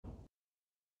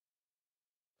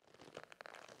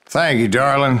Thank you,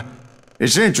 darling.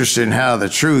 It's interesting how the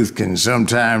truth can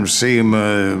sometimes seem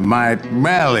might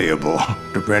malleable,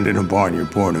 depending upon your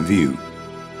point of view.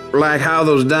 Like how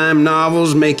those dime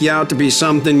novels make you out to be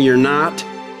something you're not?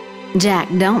 Jack,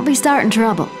 don't be starting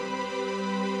trouble.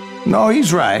 No,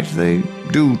 he's right. They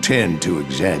do tend to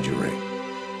exaggerate.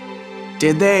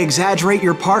 Did they exaggerate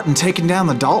your part in taking down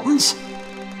the Daltons?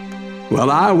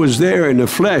 Well, I was there in the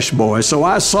flesh, boy, so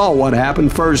I saw what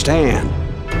happened firsthand.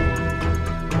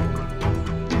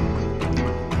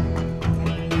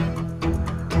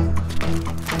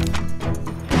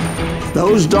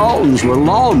 Those Daltons were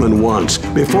lawmen once,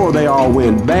 before they all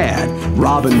went bad,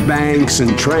 robbing banks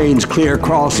and trains clear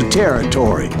across the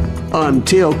territory.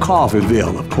 Until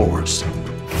Coffeeville, of course.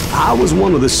 I was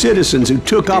one of the citizens who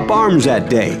took up arms that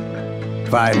day.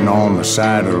 Fighting on the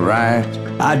side of the riot?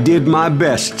 I did my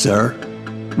best, sir.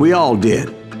 We all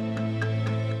did.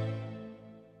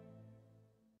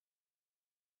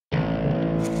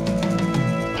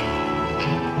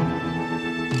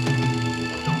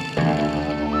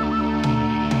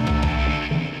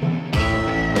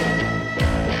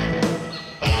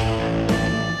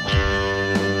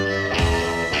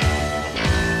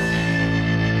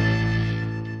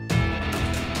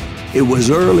 It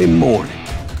was early morning.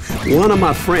 One of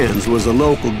my friends was a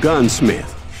local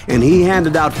gunsmith, and he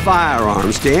handed out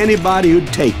firearms to anybody who'd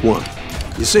take one.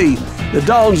 You see, the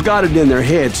Daltons got it in their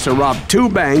heads to rob 2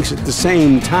 banks at the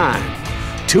same time.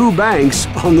 2 banks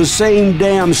on the same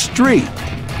damn street.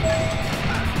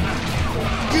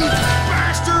 You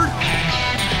bastard!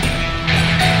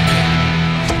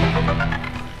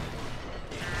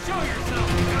 Show yourself,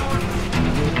 coward!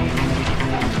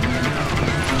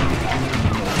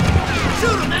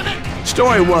 Shoot him, Emmett!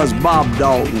 Story was Bob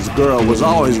Dalton's girl was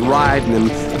always riding him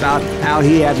about how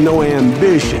he had no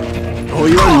ambition. Oh,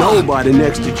 you're nobody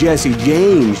next to Jesse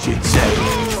James, she'd say.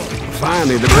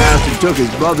 Finally, the bastard took his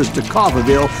brothers to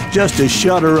Coffeeville just to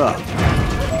shut her up.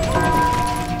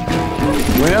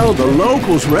 Well, the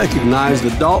locals recognized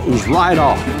the Daltons right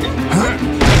off.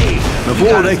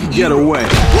 Before they could get away,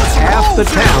 half the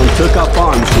town took up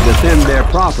arms to defend their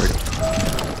property.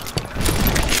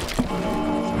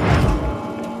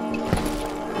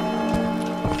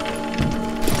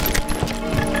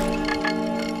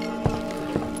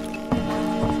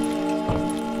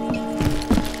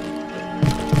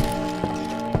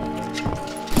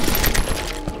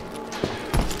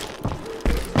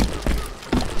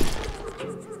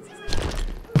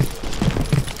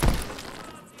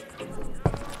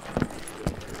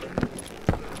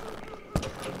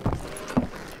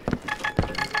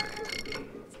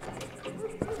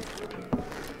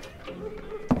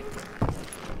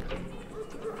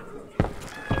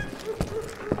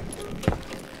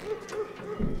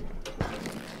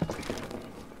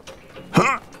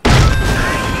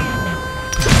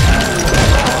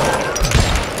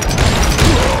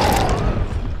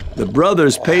 The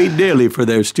brothers paid dearly for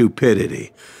their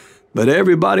stupidity, but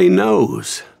everybody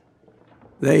knows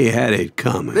they had it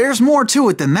coming. There's more to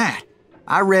it than that.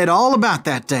 I read all about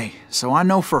that day, so I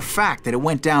know for a fact that it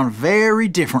went down very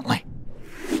differently.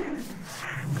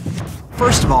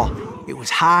 First of all, it was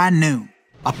high noon.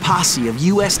 A posse of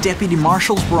U.S. deputy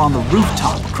marshals were on the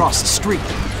rooftop across the street.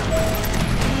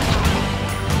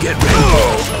 Get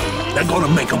ready. They're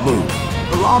gonna make a move.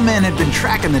 The lawmen had been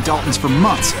tracking the Daltons for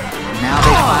months, and now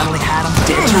they finally had them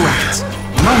dead to rights.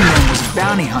 Among them was a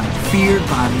bounty hunter feared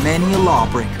by many a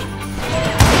lawbreaker.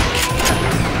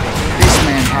 This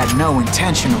man had no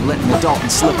intention of letting the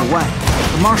Daltons slip away.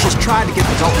 The marshals tried to get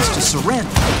the Daltons to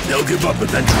surrender. They'll give up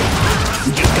eventually.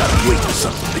 We just gotta wait till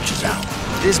something bitches out.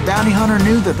 This bounty hunter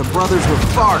knew that the brothers were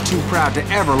far too proud to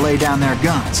ever lay down their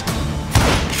guns.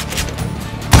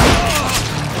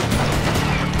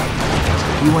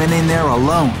 He went in there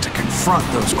alone to confront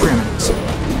those criminals.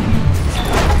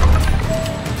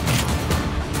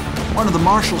 One of the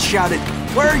marshals shouted,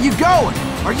 "Where are you going?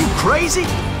 Are you crazy?"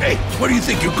 Hey, where do you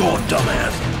think you're going,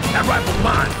 dumbass? That rifle's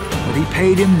mine. But he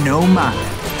paid him no mind.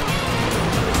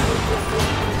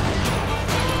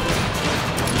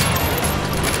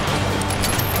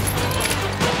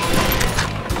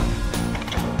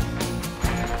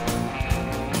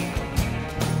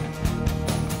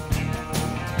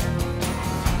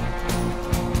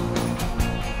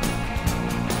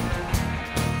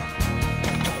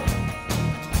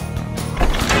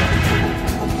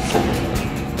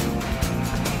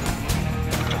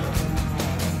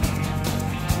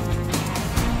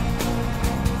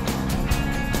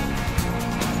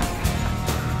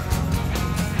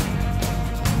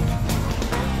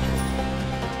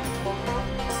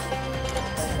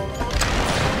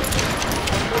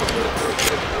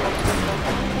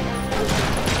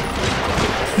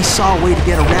 he saw a way to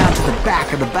get around to the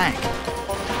back of the bank.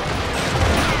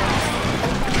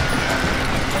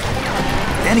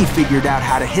 Then he figured out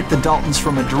how to hit the Daltons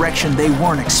from a direction they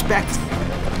weren't expecting.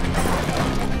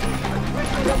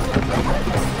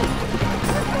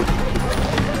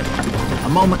 A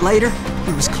moment later,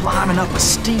 he was climbing up a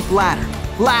steep ladder,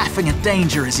 laughing at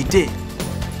danger as he did.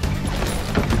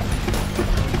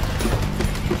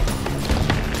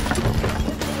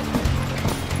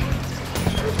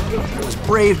 It was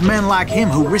brave men like him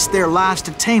who risked their lives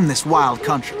to tame this wild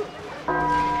country.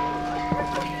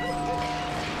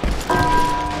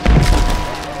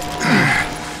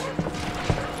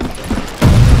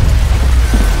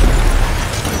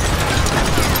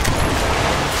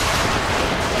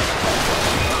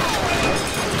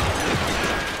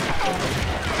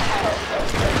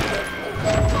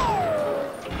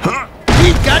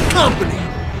 Company.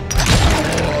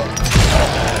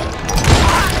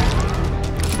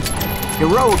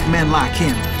 Heroic men like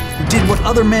him, who did what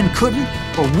other men couldn't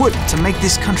or wouldn't to make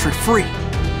this country free.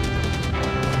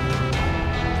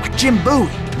 Like Jim Bowie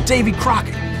and Davy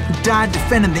Crockett, who died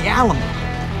defending the Alamo.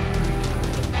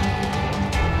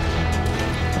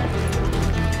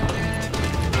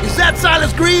 Is that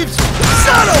Silas Greaves?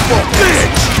 Son of a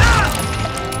bitch!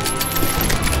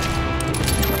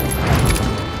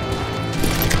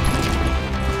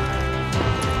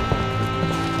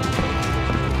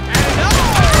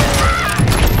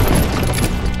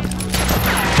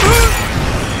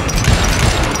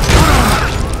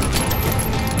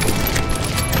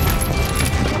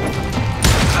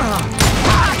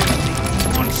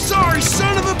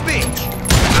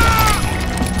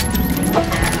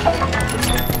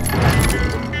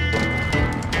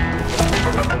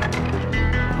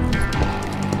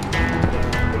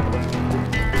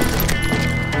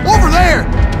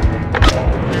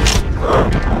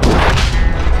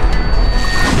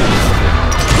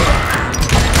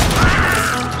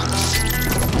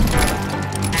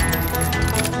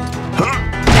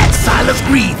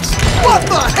 Greaves. What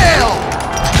the hell?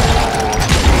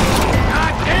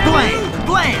 Blam!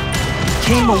 Blam! He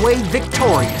came away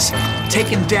victorious,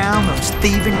 taking down those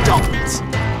thieving Daltons.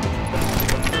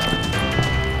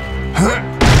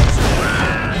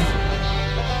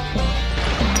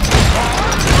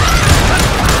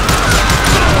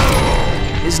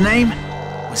 His name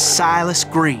was Silas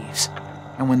Greaves,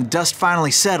 and when the dust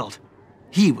finally settled,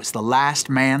 he was the last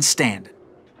man standing.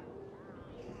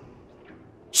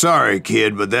 Sorry,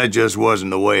 kid, but that just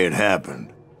wasn't the way it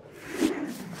happened.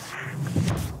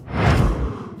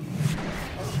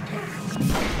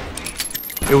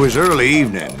 It was early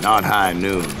evening, not high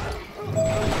noon.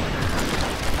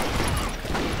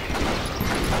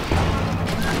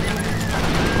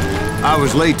 I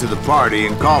was late to the party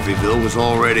and Coffeyville was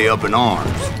already up in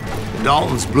arms. The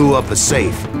Daltons blew up a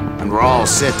safe and were all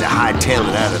set to hightail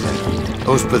it out of there.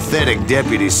 Those pathetic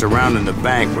deputies surrounding the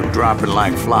bank were dropping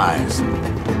like flies.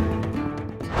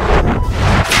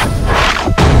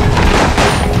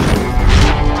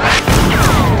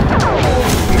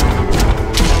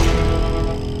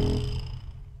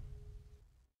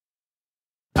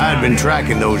 I'd been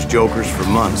tracking those jokers for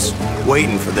months,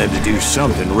 waiting for them to do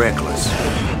something reckless.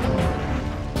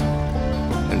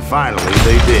 And finally,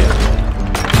 they did.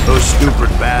 Those stupid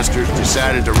bastards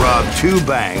decided to rob 2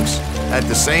 banks at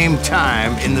the same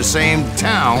time in the same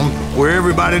town where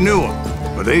everybody knew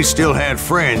them. But they still had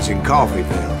friends in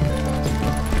Coffeyville.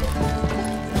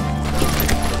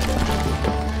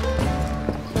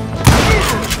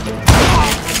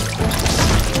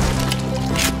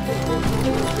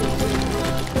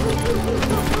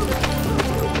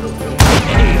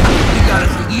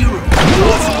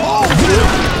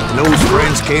 Those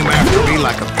friends came after me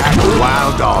like a pack of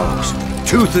wild dogs,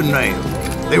 tooth and nail.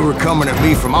 They were coming at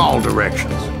me from all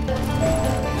directions.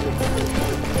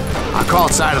 I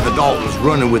caught sight of the Daltons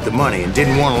running with the money and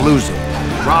didn't want to lose it.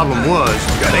 The problem was,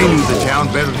 they knew the town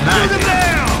better than I did.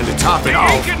 And to top it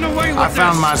off, I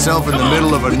found myself in the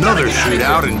middle of another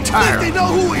shootout entirely. Did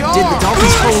the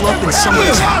Daltons hole up in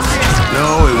someone's house?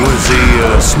 No, it was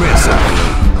the Smiths, I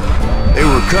believe. They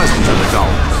were cousins of the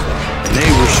Daltons. They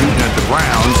were shooting at the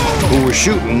Browns, who were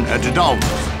shooting at the Daltons.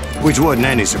 Which wasn't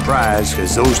any surprise,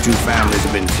 because those 2 families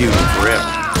have been feuding forever.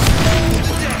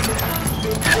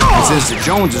 And since the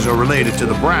Joneses are related to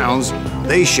the Browns,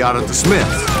 they shot at the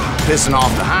Smiths, pissing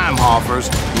off the Heimhoffers,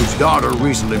 whose daughter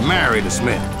recently married a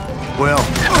Smith. Well,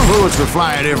 bullets were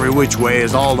flying every which way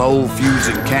as all the old feuds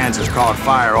in Kansas caught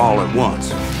fire all at once.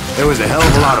 There was a hell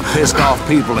of a lot of pissed off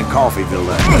people in Coffeyville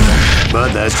that day.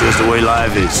 But that's just the way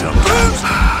life is sometimes.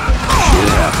 Shit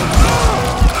happens.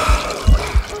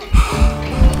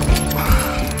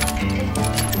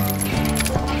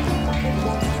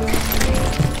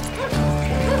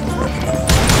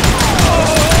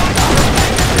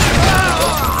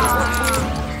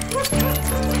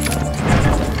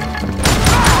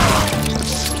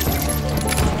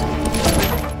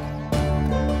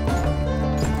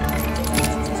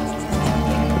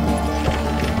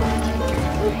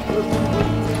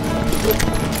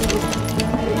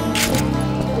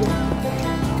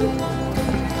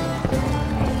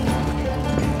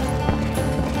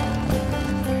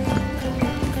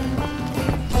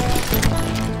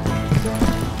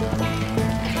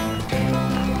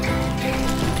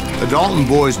 Dalton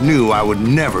boys knew I would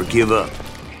never give up.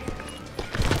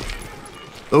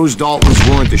 Those Daltons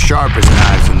weren't the sharpest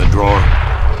knives in the drawer,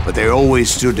 but they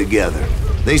always stood together.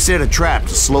 They set a trap to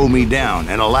slow me down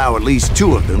and allow at least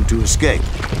 2 of them to escape.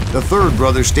 The third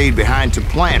brother stayed behind to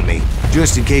plant me,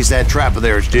 just in case that trap of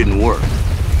theirs didn't work.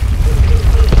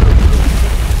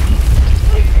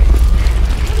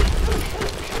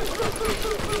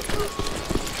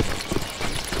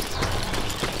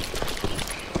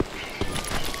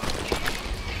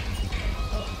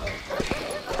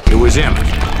 It was Emmett,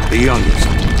 the youngest,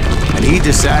 and he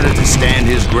decided to stand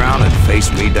his ground and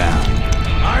face me down.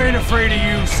 I ain't afraid of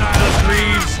you, Silas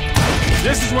Reeves.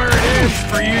 This is where it ends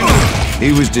for you.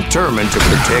 He was determined to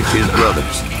protect his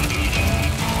brothers.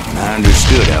 And I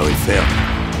understood how he felt.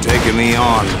 Taking me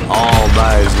on all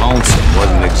by his lonesome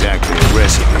wasn't exactly a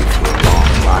recipe for a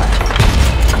long life.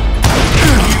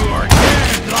 You are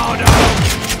dead, law dog.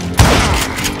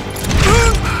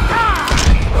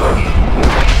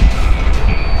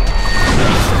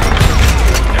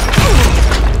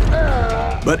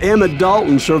 But Emmett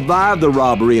Dalton survived the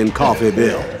robbery in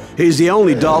Coffeyville. He's the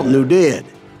only Dalton who did.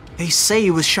 They say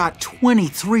he was shot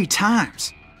 23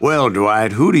 times. Well,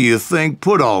 Dwight, who do you think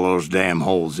put all those damn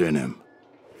holes in him?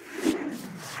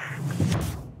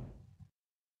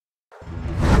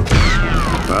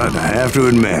 But I have to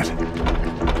admit,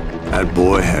 that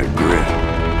boy had grit.